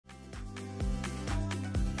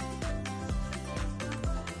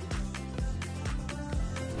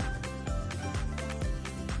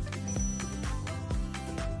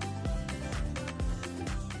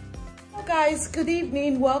Guys, good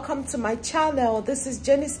evening. Welcome to my channel. This is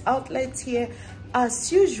Jenny's Outlet here. As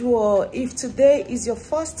usual, if today is your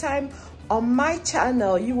first time on my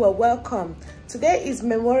channel, you are welcome. Today is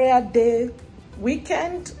Memorial Day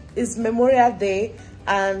weekend, is Memorial Day,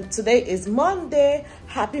 and today is Monday.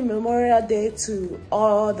 Happy Memorial Day to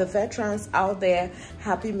all the veterans out there.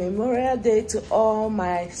 Happy Memorial Day to all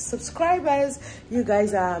my subscribers. You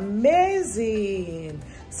guys are amazing.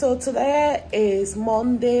 So today is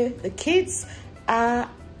Monday. The kids are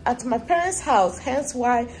at my parents' house, hence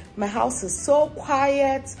why my house is so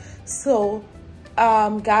quiet. So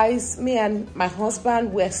guys, me and my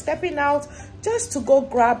husband, we're stepping out just to go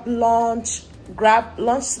grab lunch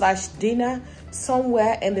slash dinner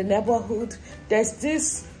somewhere in the neighborhood. There's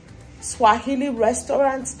this Swahili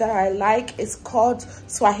restaurant that I like. It's called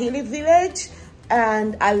Swahili Village,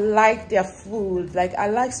 and I like their food. Like, I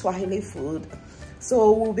like Swahili food.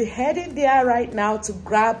 So we'll be heading there right now to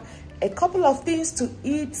grab a couple of things to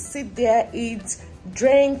eat, sit there, eat,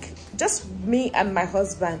 drink, just me and my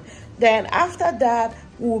husband. Then after that,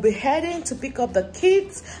 we'll be heading to pick up the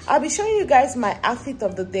kids. I'll be showing you guys my outfit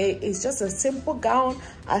of the day. It's just a simple gown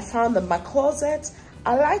I found in my closet.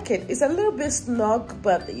 I like it. It's a little bit snug,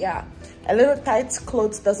 but yeah, a little tight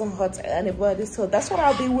clothes doesn't hurt anybody. So that's what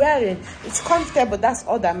I'll be wearing. It's comfortable. That's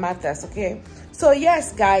all that matters, okay? So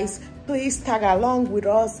yes, guys, please tag along with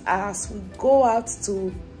us as we go out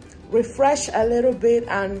to refresh a little bit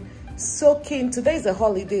and soak in. Today is a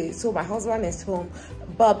holiday, so my husband is home.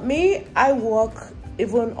 But me, I work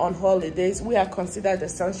even on holidays. We are considered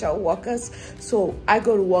essential workers, so I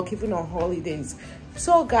go to work even on holidays.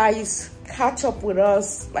 So guys, catch up with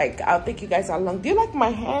us. Like, I'll take you guys along. Do you like my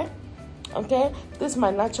hair? Okay, this is my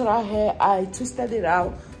natural hair. I twisted it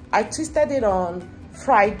out. I twisted it on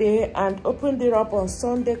Friday and opened it up on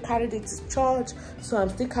Sunday, carried it to church. So I'm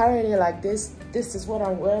still carrying it like this. This is what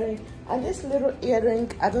I'm wearing. And this little earring,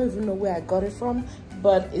 I don't even know where I got it from,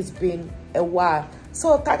 but it's been a while.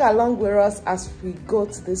 So tag along with us as we go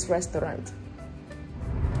to this restaurant.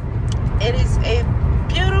 It is a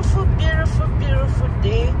beautiful, beautiful, beautiful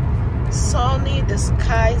day. Sunny, the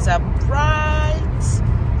skies are bright.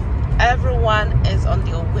 Everyone is on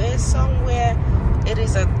their way somewhere. It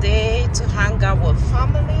is a day to hang out with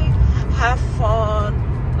family, have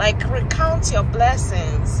fun, like recount your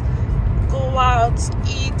blessings, go out,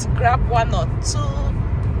 eat, grab one or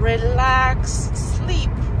two, relax,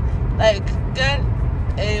 sleep, like get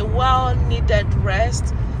a well-needed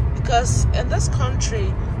rest, because in this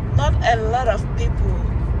country, not a lot of people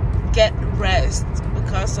get rest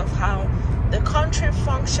because of how the country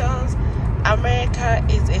functions. America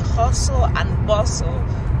is a hustle and bustle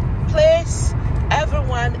place.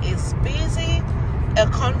 Everyone is busy. A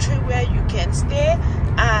country where you can stay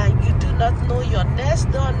and you do not know your next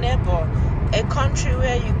door neighbor. A country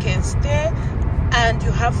where you can stay and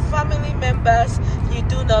you have family members. You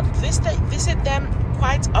do not visit them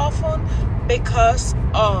quite often because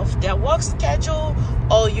of their work schedule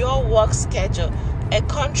or your work schedule. A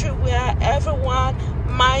country where everyone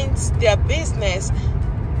minds their business.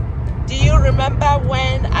 Do you remember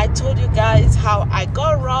when I told you guys how I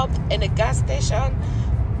got robbed in a gas station?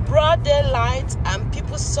 Broad daylight, and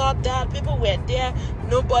people saw that, people were there,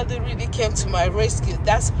 nobody really came to my rescue.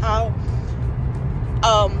 That's how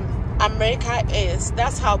America is.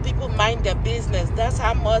 That's how people mind their business. That's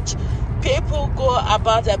how much people go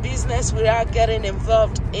about their business without getting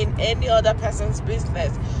involved in any other person's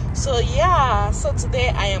business. So yeah, so today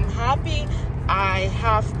I am happy. I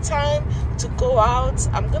have time to go out.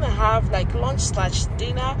 I'm gonna have like lunch slash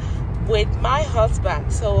dinner with my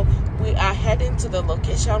husband. So we are heading to the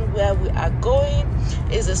location where we are going.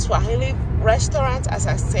 It's a Swahili restaurant, as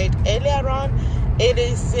I said earlier on. It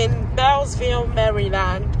is in Bellsville,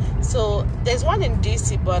 Maryland. So there's one in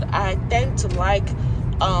DC, but I tend to like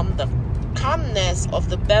the calmness of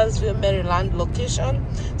the Bellsville, Maryland location.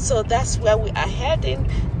 So that's where we are heading.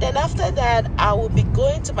 Then after that, I will be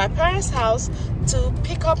going to my parents' house to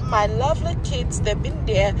pick up my lovely kids. They've been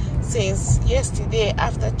there since yesterday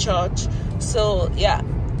after church. So yeah,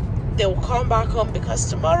 they will come back home because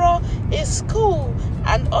tomorrow is school.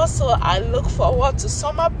 And also I look forward to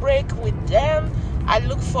summer break with them. I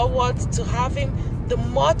look forward to having the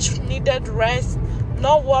much needed rest,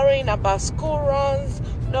 not worrying about school runs,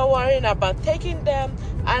 not worrying about taking them.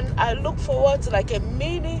 And I look forward to like a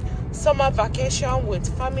mini summer vacation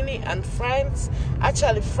with family and friends.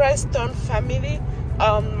 Actually, friends turned family.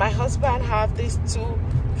 My husband have these two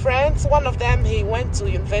friends. One of them he went to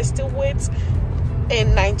university with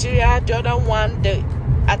in Nigeria. The other one, they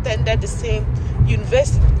attended the same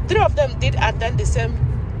university. Three of them did attend the same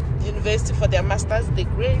university for their master's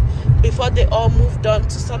degree before they all moved on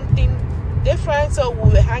to something different, so we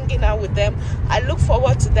were hanging out with them. I look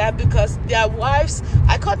forward to that because their wives,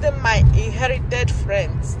 I call them my inherited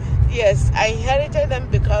friends. Yes, I inherited them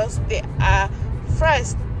because they are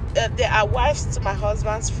friends. They are wives to my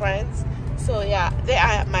husband's friends. So yeah, they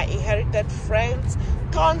are my inherited friends,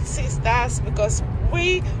 turned sisters, because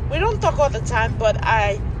we don't talk all the time, but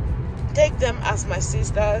I take them as my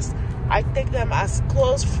sisters. I take them as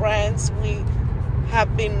close friends. We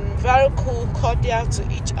have been very cool, cordial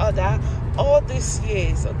to each other all these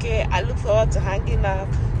years. Okay, I look forward to hanging out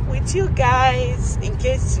with you guys in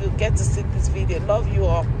case you get to see this video. Love you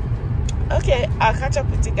all. Okay, I'll catch up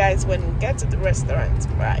with you guys when we get to the restaurant.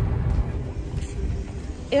 Bye.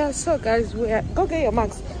 Yeah, so guys, go get your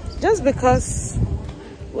marks. Just because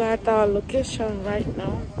we're at our location right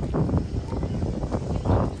now,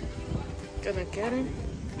 gonna get him.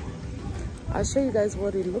 I'll show you guys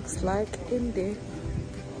what it looks like in there.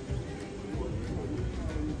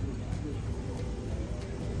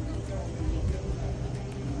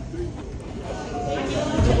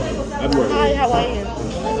 Hi, how are you?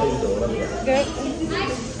 Good.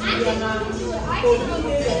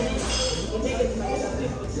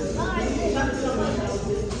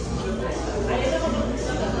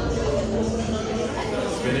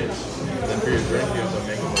 Spinach. Then for your drink, you have the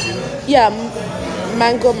mango mojito. Yeah,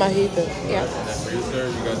 mango mojito. Yeah. And then for you, sir,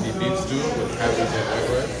 you got the beef stew with cabbage and white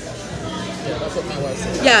rice. Yeah, that's what my wife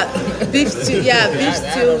said. Yeah, beef stew. Yeah, beef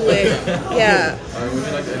stew with yeah. Alright, would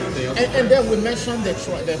you like anything else? And then we mentioned the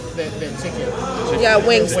chicken. Yeah,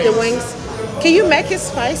 wings. The wings. Can you make it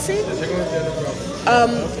spicy? The chicken wings, yeah, no problem.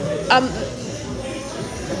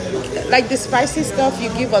 Like the spicy stuff you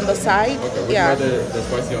give on the side. Okay, would you Yeah. rather the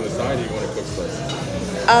spicy on the side or you want to cook spicy?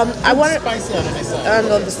 I want it Spicy on the side.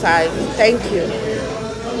 on the side. Thank you. Alright.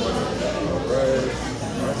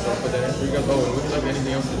 Alright, so I'll put that in for you guys. Oh, and would you like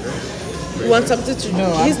anything else to drink? You want something to?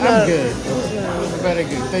 No, He's I'm not. good. Very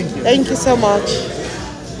good. Thank you. Thank you so much.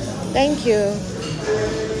 Thank you.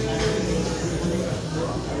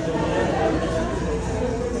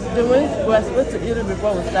 The wings, we're supposed to eat it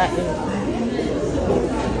before we start eating.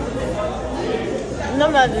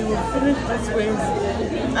 Normally we finish these wings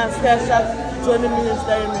and stay sharp 20 minutes,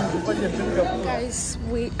 30 minutes before they bring the food. Guys,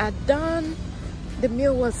 we are done. The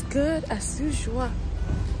meal was good as usual.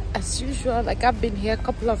 As usual, like I've been here a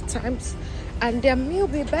couple of times and their meal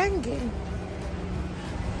be banging.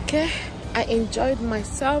 Okay, I enjoyed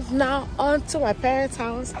myself. Now on to my parents'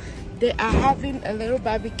 house. They are having a little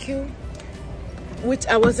barbecue, which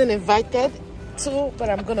I wasn't invited to, but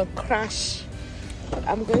I'm gonna crash.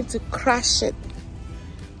 I'm going to crash it.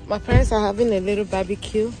 My parents are having a little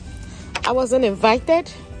barbecue. I wasn't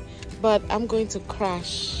invited, but I'm going to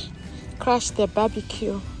crash the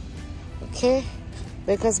barbecue. Okay,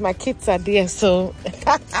 because my kids are there, so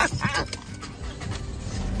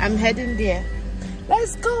I'm heading there.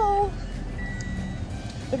 Let's go.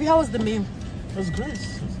 Baby, how was the meal? It was great.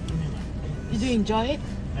 Did you enjoy it?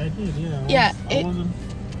 I did, yeah. Yeah, I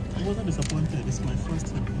wasn't disappointed. It's my first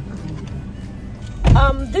time.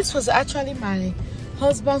 This was actually my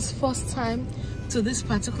husband's first time to this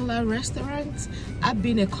particular restaurant. I've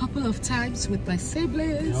been a couple of times with my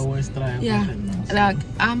siblings. You always try. Yeah, like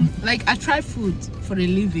I try food for a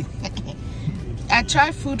living. I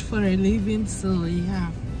try food for a living, so yeah.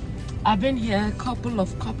 I've been here a couple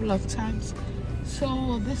of times.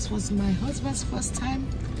 So this was my husband's first time,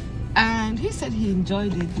 and he said he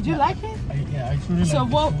enjoyed it. Did you like it? Yeah, I truly So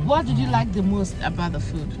liked the food. what did you like the most about the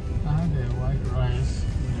food? I had the white rice,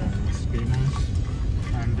 spinach,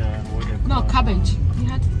 and what they No, call, cabbage. You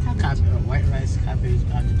had cabbage. white rice, cabbage,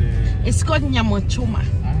 and the. It's called nyamachoma. I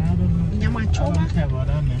don't know. Nyamachoma? I don't care about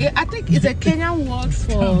that name. I think it's a Kenyan word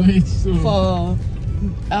for Cabbage, so.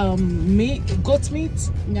 meat, goat meat,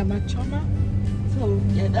 nyamachoma. So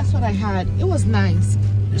yeah, that's what I had. It was nice.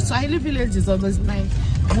 Yeah. Swahili village is always nice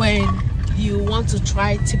when you want to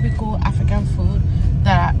try typical African food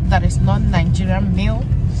that is not Nigerian meal.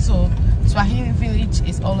 So Swahili village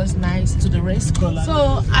is always nice to the race.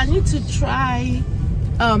 So I need to try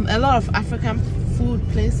a lot of African food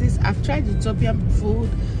places. I've tried Ethiopian food.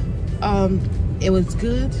 It was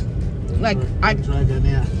good. Like I've tried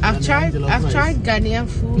Ghanaian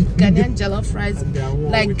food, Ghanaian jollof rice,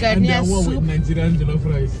 like Ghanaian soup, Nigerian jollof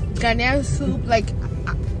rice. Ghanaian soup. Like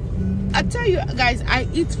I tell you guys, I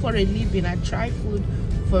eat for a living. I try food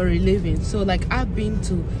for a living. So like I've been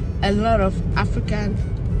to a lot of African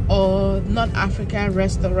or non-African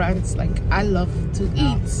restaurants. Like I love to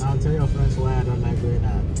eat. I'll tell your friends why I don't like going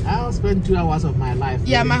out. I'll spend 2 hours of my life.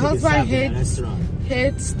 Yeah, my waiting to be husband served in a restaurant.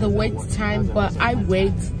 hates the wait time, but I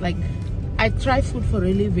wait. Like I try food for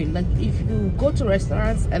a living. Like if you go to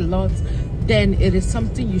restaurants a lot, then it is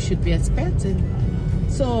something you should be expecting.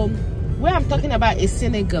 So where I'm talking about is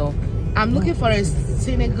Senegal. I'm looking for a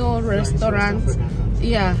Senegal restaurant.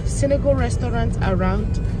 Yeah, Senegal restaurant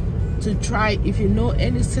around to try. If you know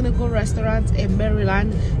any Senegal restaurant in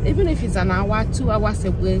Maryland, even if it's an hour, 2 hours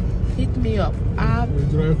away, hit me up.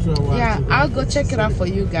 Yeah, I'll go check it out for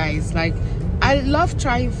you guys. Like, I love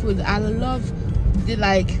trying food. I love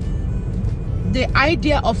the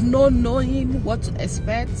idea of not knowing what to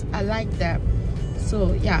expect. I like that.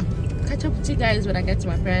 So yeah, catch up with you guys when I get to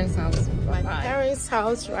my parents' house. My parents'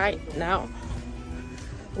 house right now.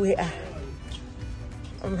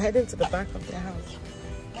 I'm heading to the back of their house.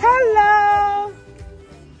 Hello.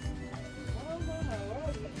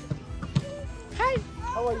 Hi.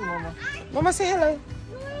 How are you, Mama? Mama, say hello.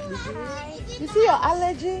 Hi. You see your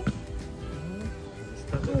allergy?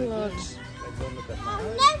 Oh, Lord. I'm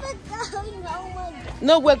never going home.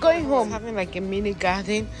 No, we're going home. Having like a mini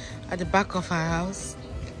garden at the back of our house.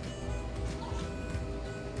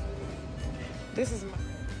 This is my...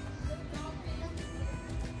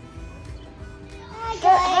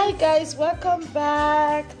 Hi guys, welcome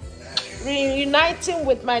back. Reuniting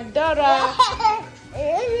with my daughter.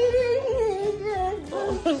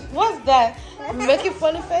 What's that? Making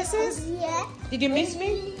funny faces? Yeah. Did you miss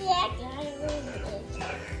me? Yeah.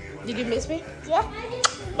 Did you miss me? Yeah.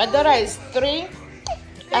 My daughter is 3.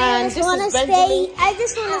 And this is Benjamin. I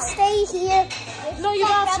just want to stay here. No, you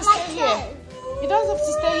don't have to stay here. You don't have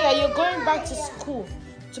to stay here. You're going back to school.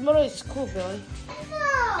 Tomorrow is school, boy.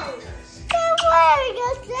 No.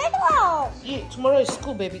 Stay home. Tomorrow is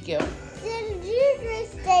school, baby girl. Did you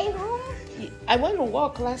just stay home? I went to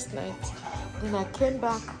walk last night. Then I came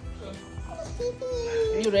back.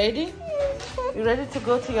 You ready? You ready to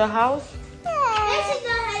go to your house? This is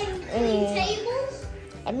the tables.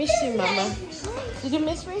 I miss you, Mama. Did you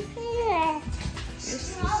miss me? Yeah.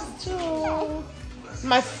 Miss you too.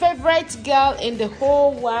 My favorite girl in the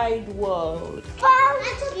whole wide world.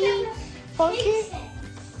 Funky. Funky?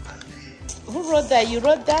 Who wrote that? You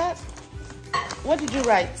wrote that? What did you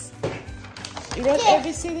write? You wrote Yeah.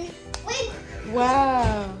 ABCD? Wait.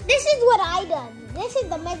 Wow. This is what I done. This is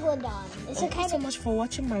the Megalodon. It's Thank you so much for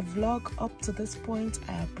watching my vlog up to this point.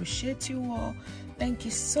 I appreciate you all. Thank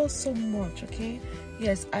you so much. Okay,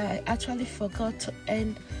 yes, I actually forgot to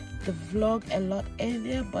end the vlog a lot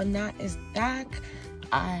earlier, but now it's dark.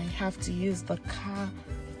 I have to use the car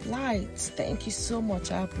lights. Thank you so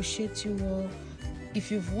much. I appreciate you all. If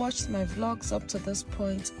you've watched my vlogs up to this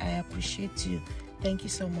point, I appreciate you. Thank you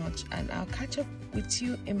so much, and I'll catch up with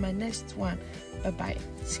you in my next one. Bye bye.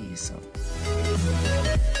 See you soon.